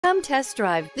Come test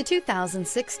drive the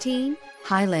 2016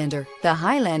 Highlander. The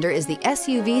Highlander is the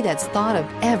SUV that's thought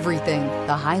of everything.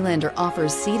 The Highlander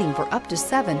offers seating for up to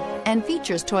 7 and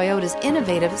features Toyota's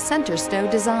innovative center stow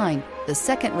design. The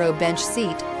second row bench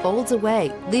seat folds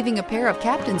away, leaving a pair of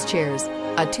captain's chairs.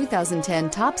 A 2010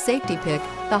 Top Safety Pick,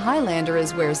 the Highlander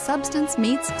is where substance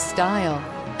meets style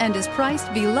and is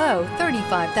priced below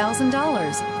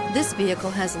 $35,000. This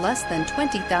vehicle has less than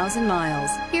 20,000 miles.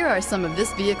 Here are some of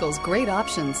this vehicle's great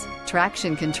options: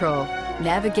 traction control,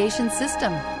 navigation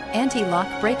system, anti-lock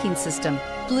braking system,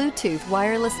 Bluetooth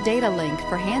wireless data link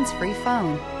for hands-free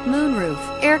phone,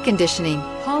 moonroof, air conditioning,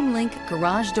 home link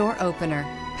garage door opener,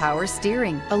 power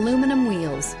steering, aluminum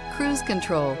wheels, cruise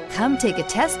control. Come take a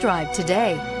test drive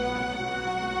today.